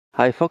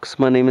Hi Fox,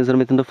 my name is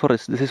Hermit in the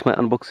Forest. This is my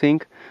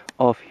unboxing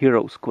of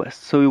Heroes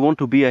Quest. So you want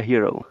to be a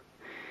hero.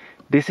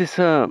 This is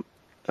a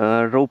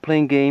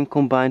role-playing game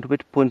combined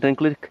with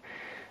point-and-click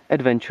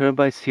adventure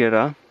by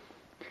Sierra.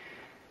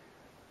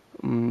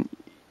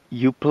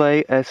 You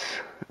play as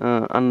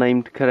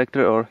unnamed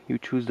character, or you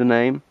choose the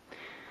name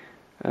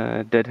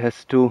that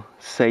has to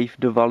save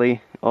the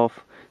valley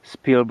of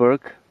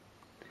Spielberg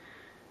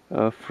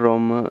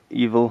from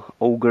evil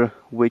ogre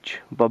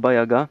witch Baba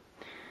Yaga,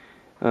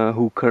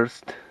 who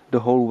cursed the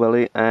whole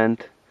valley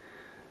and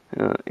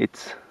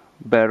its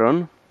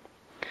baron,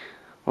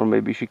 or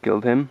maybe she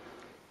killed him.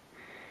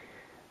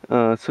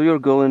 So your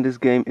goal in this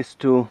game is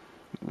to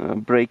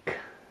break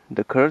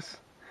the curse,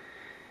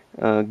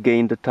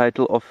 gain the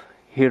title of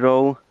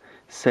hero,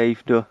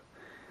 save the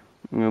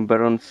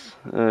baron's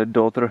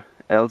daughter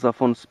Elsa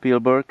von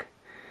Spielberg,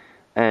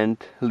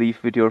 and leave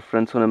with your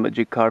friends on a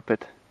magic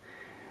carpet.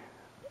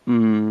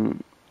 Well,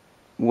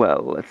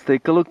 let's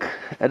take a look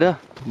at the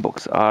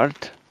box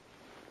art.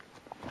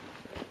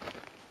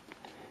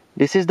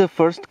 This is the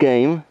first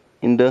game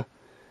in the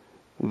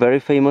very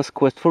famous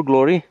Quest for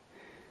Glory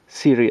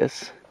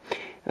series.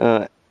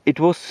 It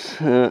was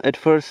at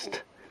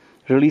first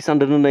released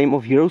under the name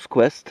of Heroes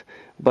Quest,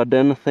 but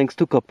then thanks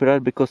to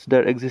copyright, because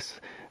there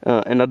exists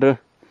another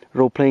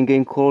role-playing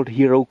game called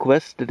Hero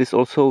Quest that is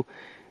also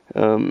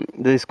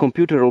there is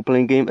computer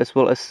role-playing game as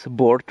well as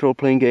board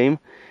role-playing game,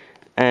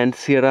 and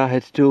Sierra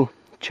had to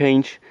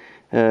change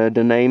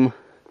the name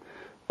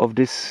of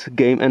this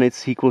game and its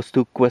sequels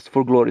to Quest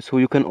for Glory. So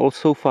you can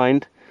also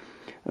find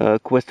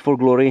Quest for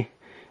Glory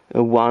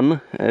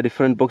 1, a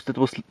different box that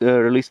was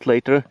released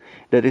later,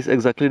 that is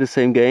exactly the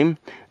same game,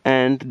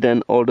 and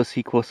then all the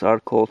sequels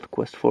are called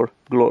Quest for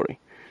Glory.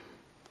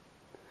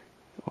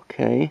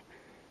 Okay,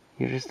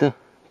 here is the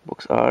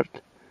box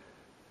art.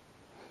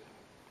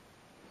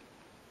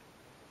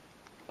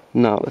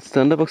 Now let's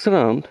turn the box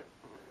around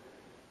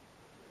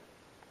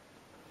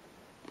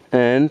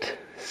and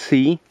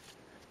see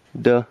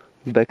the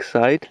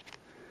backside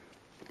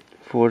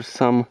for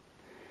some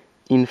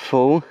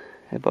info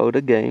about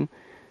the game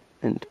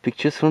and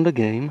pictures from the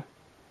game.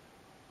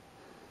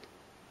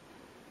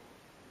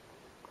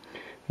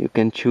 You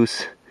can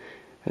choose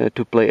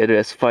to play either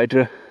as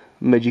fighter,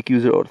 magic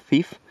user, or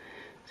thief,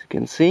 as you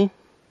can see.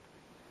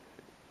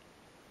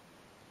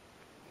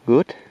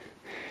 Good.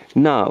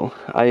 Now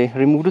I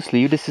remove the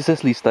sleeve. This is a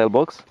sleeve style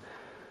box,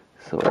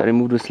 so I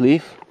remove the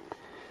sleeve.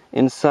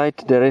 Inside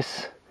there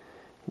is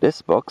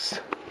this box.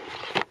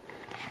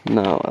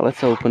 Now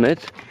let's open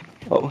it.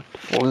 Oh, it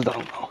falls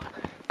down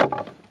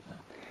now.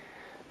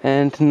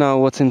 And now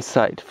what's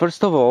inside?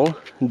 First of all,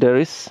 there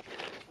is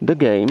the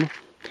game.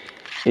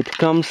 It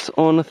comes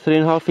on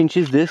 3.5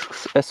 inches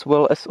discs as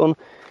well as on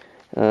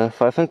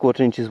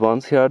 5.25 inches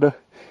ones. Here are the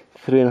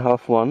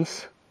 3.5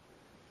 ones.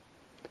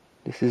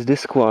 This is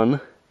disc 1,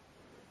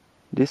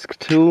 disc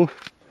 2,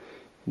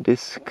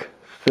 disc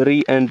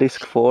 3 and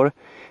disc 4.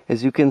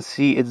 As you can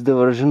see, it's the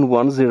version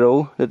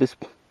 1.0 that is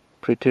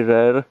pretty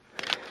rare.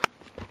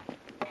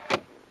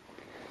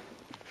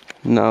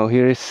 Now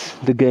here is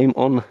the game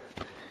on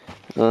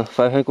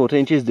 5.25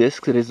 inches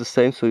disc. It is the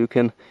same, so you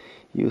can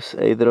use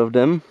either of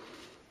them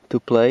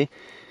to play.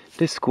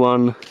 Disc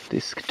 1,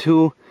 disc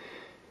 2,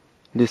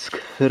 disc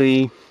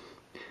 3,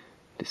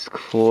 disc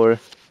 4,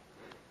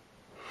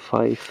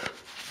 5,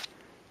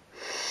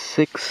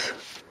 6,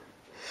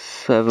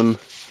 7,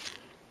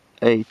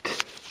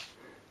 8,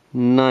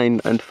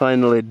 9, and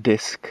finally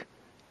disc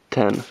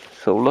 10.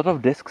 So a lot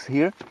of discs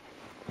here.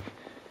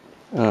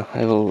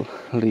 I will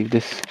leave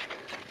this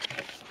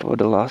for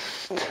the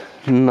last.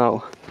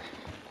 Now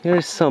here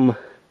is some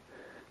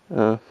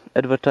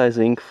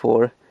advertising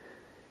for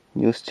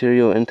new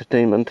stereo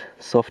entertainment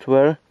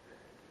software.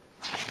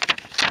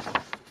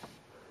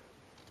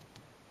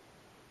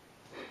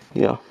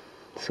 Yeah,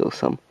 so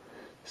some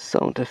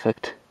sound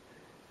effect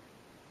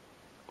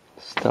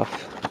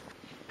stuff.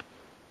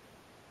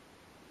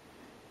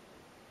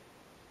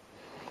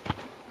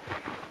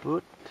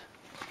 Good.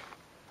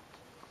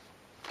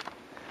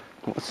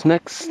 What's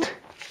next?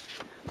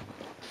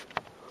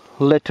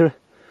 Letter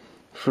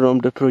from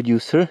the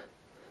producer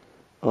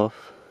of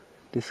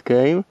this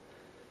game.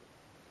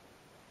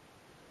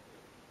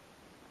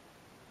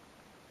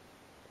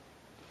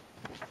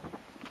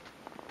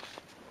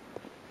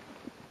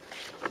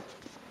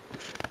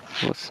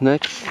 What's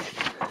next?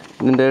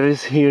 And there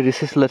is here,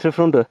 this is letter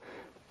from the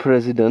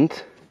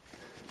president,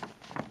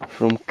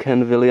 from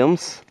Ken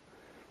Williams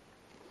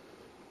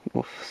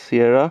of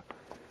Sierra.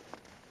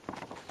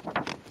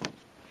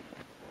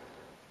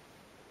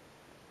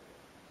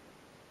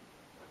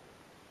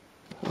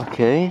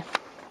 Okay.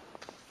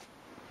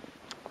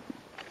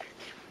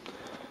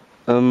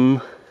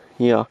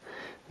 Yeah,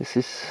 this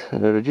is a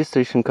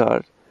registration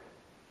card.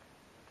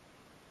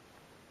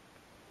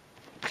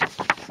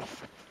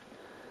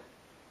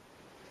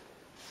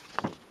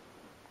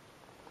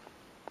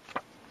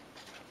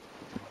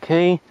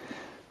 Okay.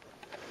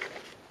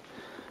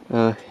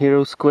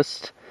 Heroes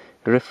Quest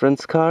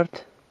reference card.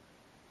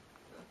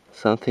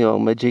 Something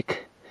about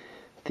magic,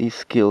 these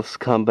skills,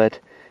 combat,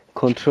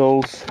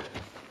 controls,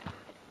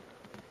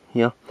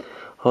 yeah,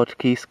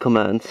 hotkeys,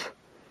 commands.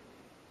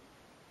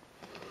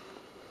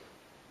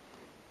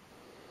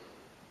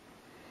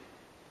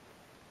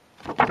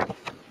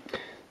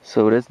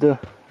 So that's the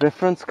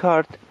reference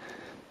card.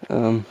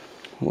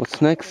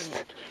 What's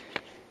next?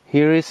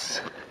 Here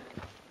is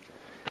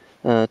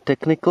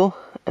technical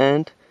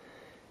and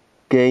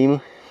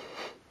game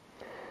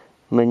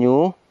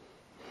manual.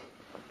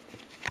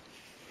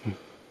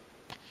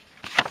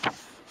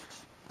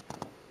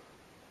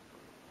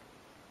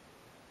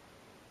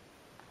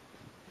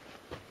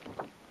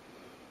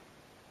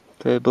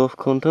 Table of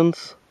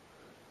contents.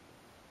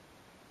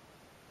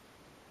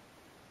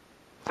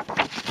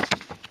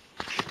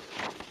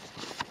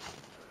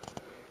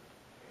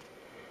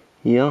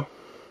 Yeah.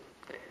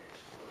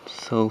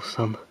 So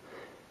some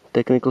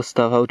technical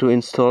stuff, how to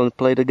install and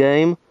play the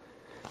game.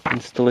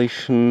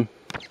 Installation,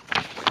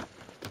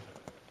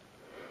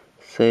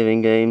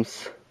 saving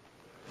games,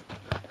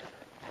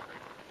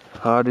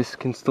 hard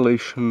disk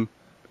installation.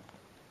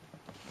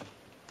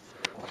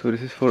 So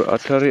this is for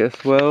Atari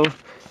as well,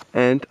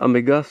 and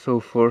Amiga, so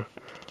for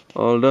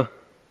all the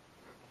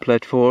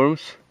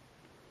platforms.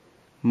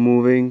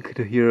 Moving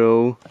the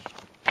hero,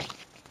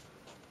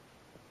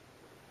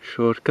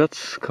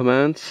 shortcuts,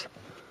 commands.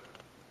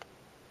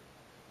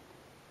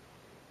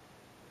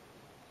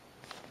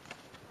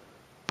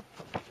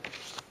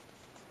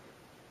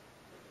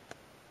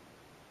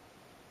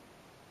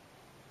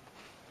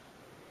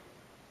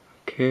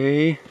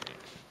 Okay.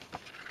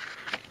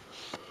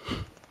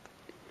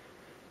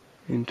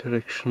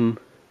 Interaction.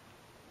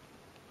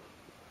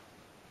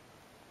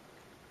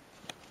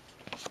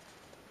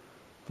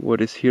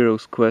 What is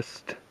Hero's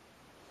Quest?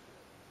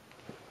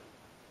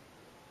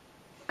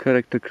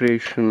 Character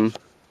creation,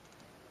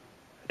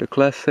 the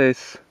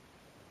classes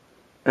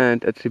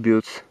and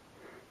attributes,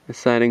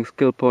 assigning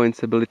skill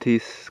points,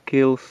 abilities,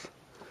 skills,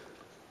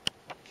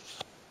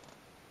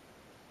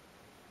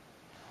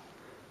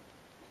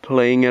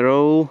 playing a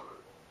role,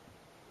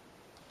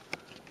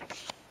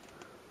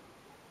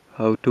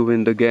 how to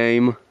win the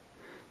game,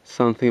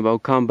 something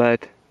about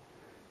combat,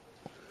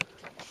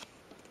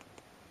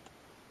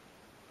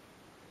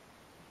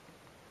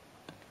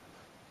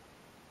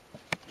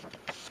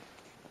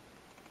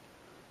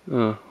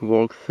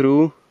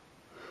 walkthrough,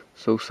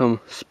 so some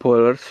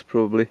spoilers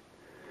probably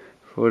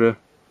for the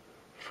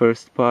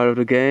first part of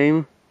the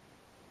game.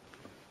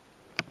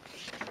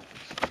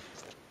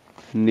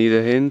 Need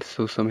a hint,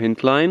 so some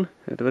hint line,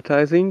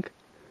 advertising.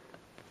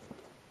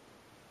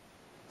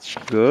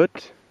 Good.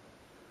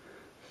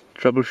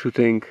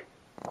 Troubleshooting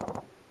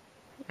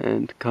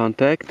and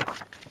contact.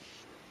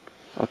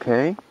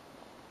 Okay.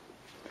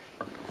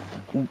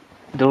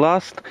 The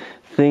last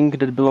thing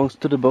that belongs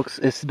to the box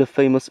is the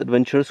famous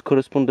Adventures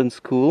Correspondence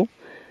School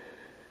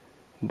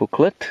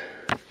booklet.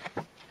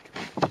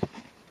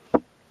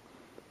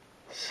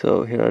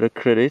 So here are the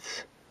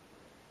credits.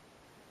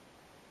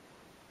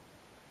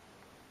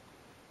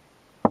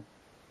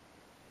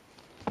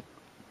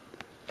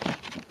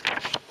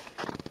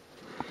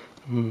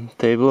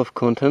 Table of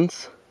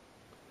contents.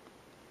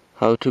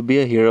 How to be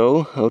a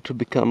hero, how to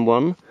become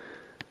one.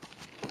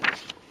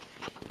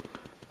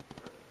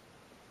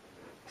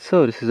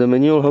 So this is a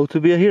manual how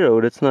to be a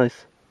hero, that's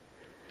nice.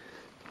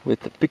 With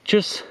the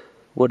pictures,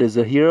 what is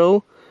a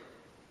hero?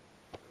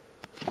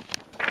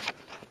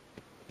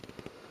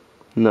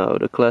 Now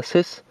the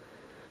classes.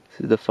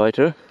 This is the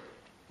fighter.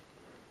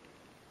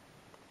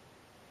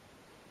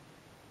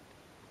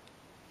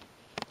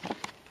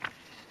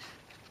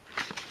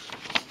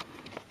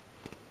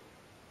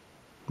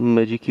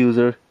 Magic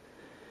user,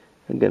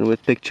 again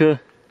with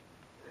picture.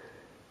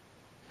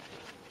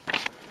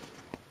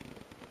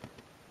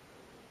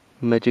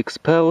 Magic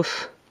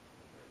spells.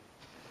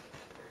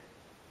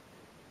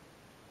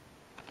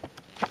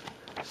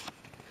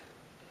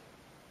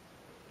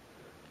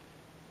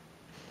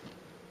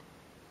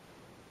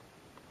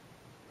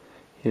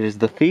 Here is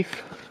the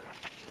thief.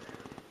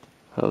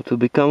 How to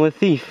become a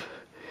thief.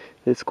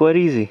 It's quite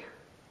easy,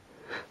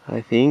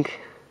 I think.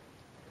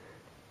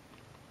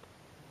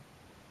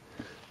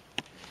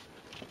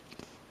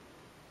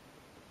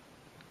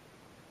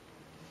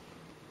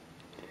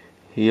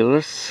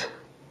 Healers.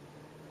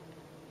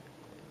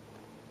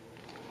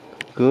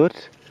 Good.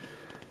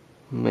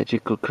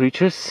 Magical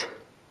creatures.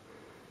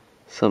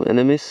 Some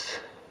enemies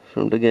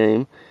from the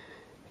game.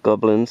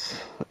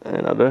 Goblins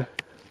and other.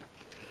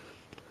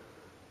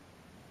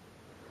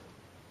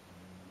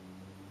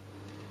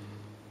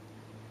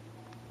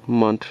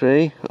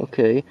 Monterey,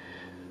 okay.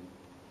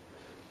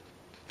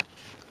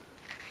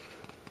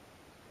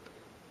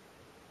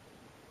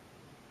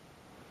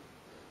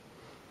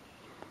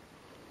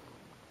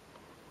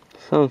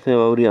 Something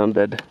about the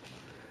undead.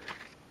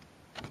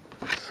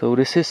 So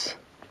this is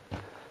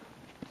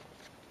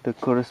the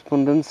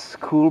Correspondence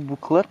School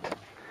booklet,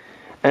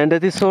 and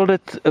that is all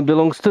that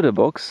belongs to the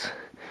box.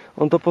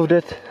 On top of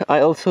that, I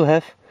also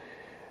have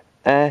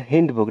a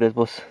hint book that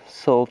was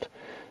sold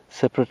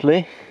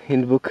separately.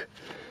 Hint book,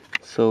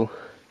 so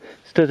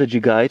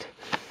strategy guide.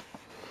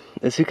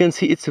 As you can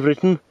see, it's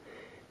written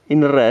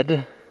in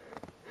red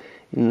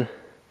in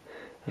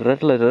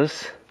red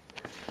letters,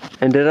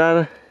 and there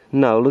are,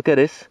 now look at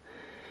this,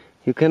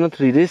 you cannot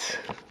read this,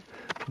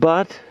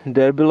 but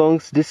there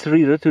belongs this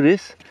reader to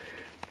this,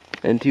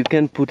 and you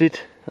can put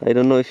it, I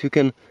don't know if you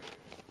can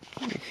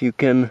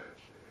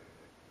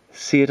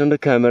see it on the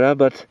camera,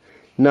 but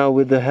now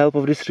with the help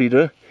of this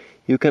reader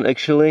you can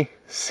actually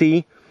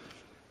see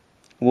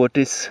what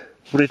is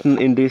written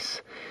in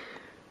this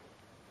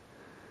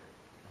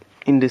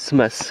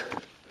mess.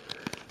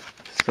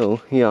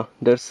 So yeah,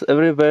 there's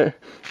everywhere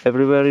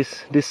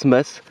is this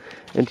mess,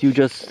 and you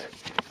just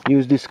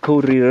use this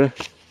code reader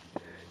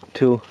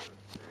to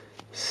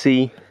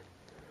see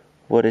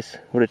what is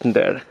written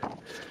there.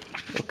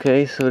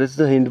 Okay, so that's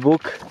the hint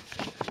book.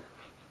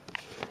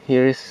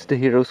 Here is the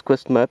Hero's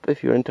Quest map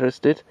if you're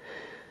interested,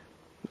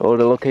 all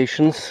the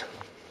locations,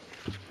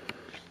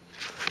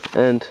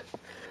 and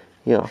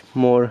yeah,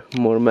 more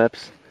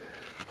maps,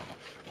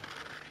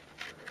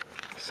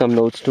 some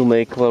notes to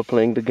make while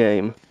playing the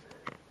game,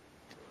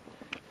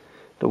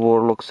 the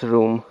Warlock's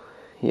room,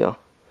 yeah.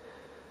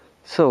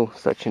 So,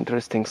 such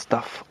interesting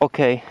stuff.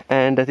 Okay,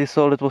 and that is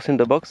all that was in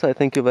the box. I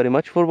thank you very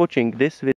much for watching this video.